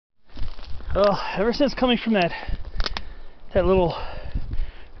Well, ever since coming from that little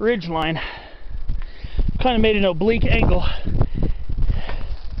ridge line, kind of made an oblique angle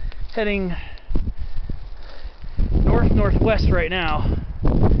heading north-northwest right now.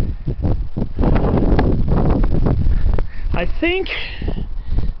 I think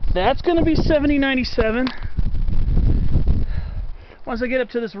that's going to be 7097. Once I get up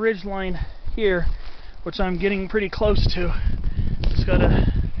to this ridge line here, which I'm getting pretty close to, just got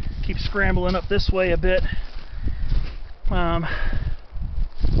to keep scrambling up this way a bit. I'll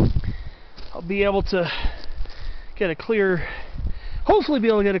be able to get a clear, hopefully be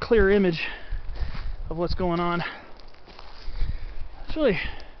able to get a clear image of what's going on. Actually,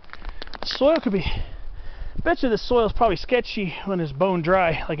 the soil could be, I bet you this soil is probably sketchy when it's bone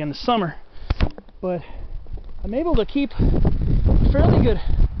dry, like in the summer, but I'm able to keep a fairly good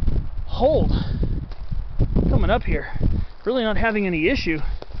hold coming up here. Really not having any issue.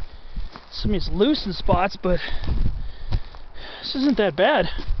 I mean, it's loose in spots, but this isn't that bad.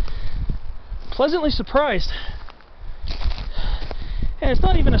 Pleasantly surprised. And it's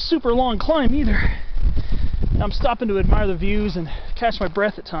not even a super long climb either. I'm stopping to admire the views and catch my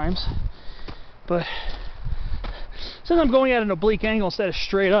breath at times. But since I'm going at an oblique angle instead of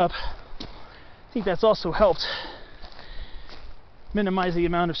straight up, I think that's also helped minimize the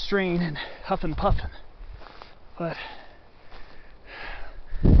amount of strain and huffing and puffing. But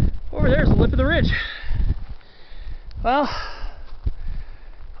over there's the lip of the ridge. Well,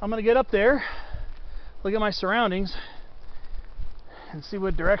 I'm gonna get up there, look at my surroundings, and see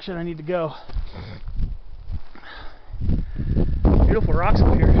what direction I need to go. Beautiful rocks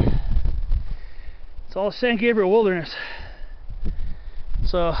up here. It's all San Gabriel wilderness.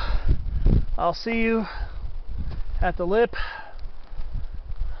 So I'll see you at the lip.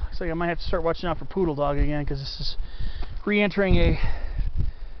 Looks like I might have to start watching out for poodle dog again, because this is re-entering a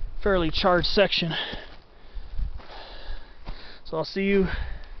fairly charged section. So I'll see you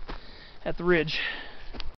at the ridge.